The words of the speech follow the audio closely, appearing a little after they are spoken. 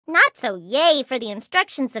Not so yay for the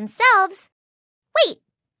instructions themselves. Wait,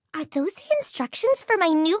 are those the instructions for my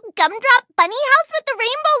new gumdrop bunny house with the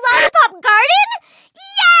rainbow lollipop garden?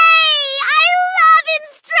 Yay! I love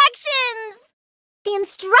instructions! The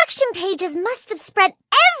instruction pages must have spread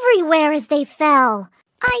everywhere as they fell.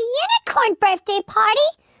 A unicorn birthday party?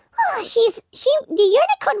 Oh, the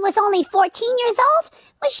unicorn was only 14 years old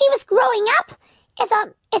when she was growing up as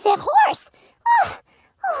a horse.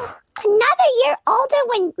 Another year older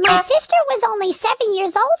when my sister was only 7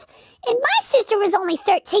 years old and my sister was only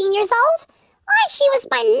 13 years old. She was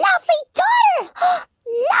my lovely daughter.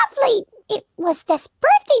 Lovely. It was this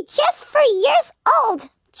birthday just for years old.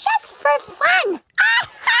 Just for fun.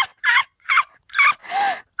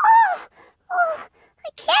 I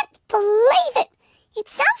can't believe it. It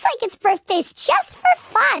sounds like its birthday's just for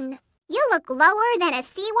fun. You look lower than a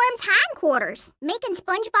sea worm's hindquarters. Making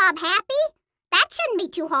SpongeBob happy? That shouldn't be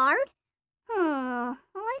too hard.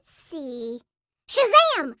 Let's see.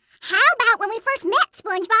 Shazam! How about when we first met,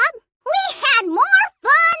 SpongeBob? We had more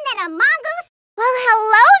fun than a mongoose. Well,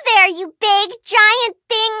 hello there, you big, giant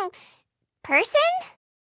thing... person?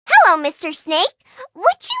 Hello, Mr. Snake.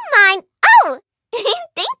 Would you mind... Oh,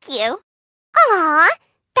 thank you. Aw,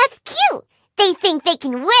 that's cute. They think they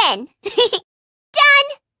can win. Done.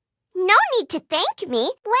 No need to thank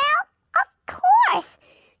me. Well, of course.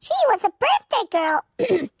 She was a birthday girl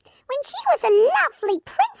when she was a lovely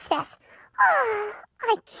princess.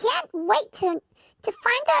 I can't wait to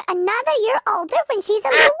find her another year older when she's a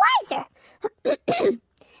little wiser.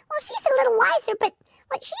 Well, she's a little wiser, but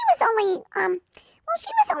when she was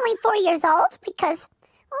only 4 years old because,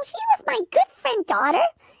 she was my good friend daughter,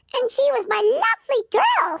 and she was my lovely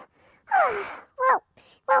girl.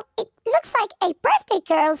 Well, it looks like a birthday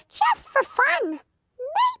girl's just for fun.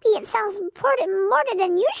 Maybe it sounds more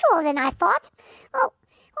than usual than I thought. Well,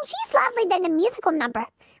 she's lovely than the musical number.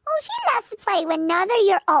 Well, she loves to play when another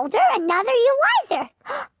year older, another year wiser.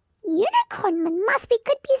 Unicorn must be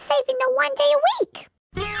could be saving her 1 day a week.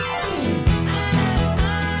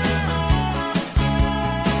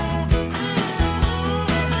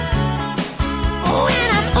 When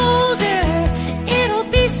I'm older, it'll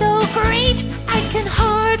be so great. I can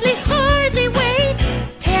hardly wait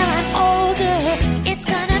till I'm older. It's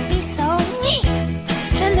gonna be so neat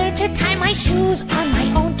to learn to tie my shoes on my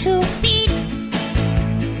own 2 feet.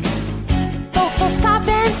 Folks will stop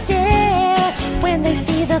and stare when they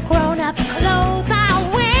see the grown-up clothes I'll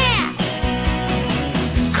wear.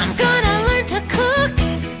 I'm gonna learn to cook,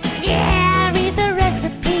 yeah, read the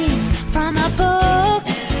recipes from a book.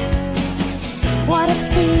 What a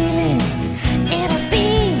feeling.